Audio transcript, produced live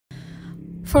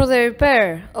For the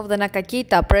repair of the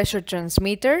Nakakita pressure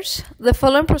transmitters, the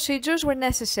following procedures were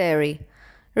necessary: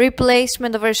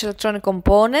 replacement of various electronic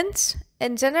components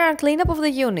and general cleanup of the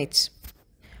units.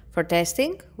 For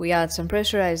testing, we add some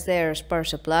pressurized air as power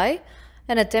supply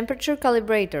and a temperature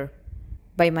calibrator.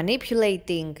 By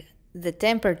manipulating the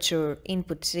temperature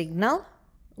input signal,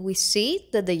 we see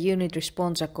that the unit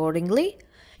responds accordingly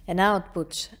and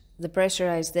outputs the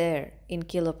pressurized air in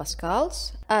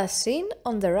kilopascals, as seen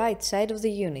on the right side of the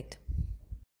unit.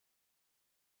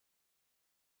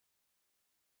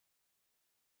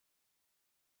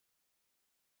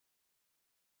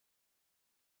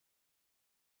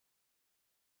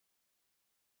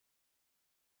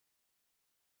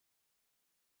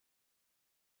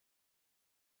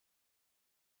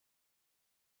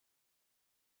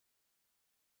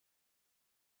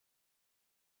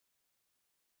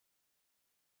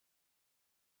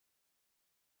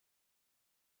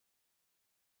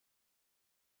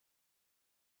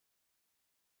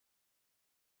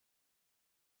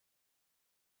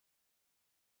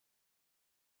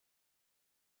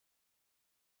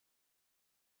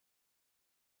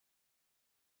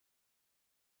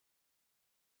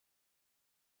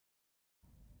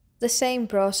 The same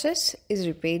process is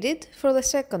repeated for the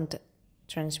second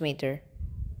transmitter.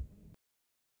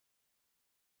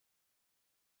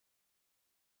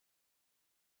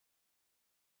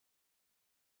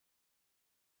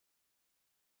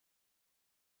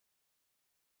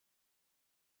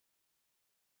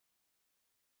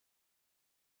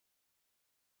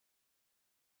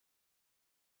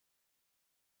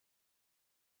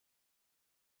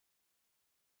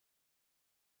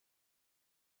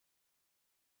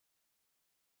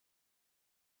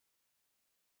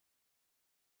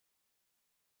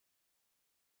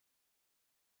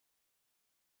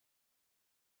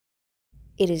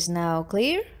 It is now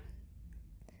clear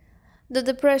that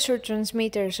the pressure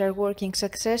transmitters are working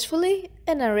successfully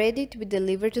and are ready to be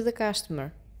delivered to the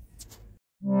customer.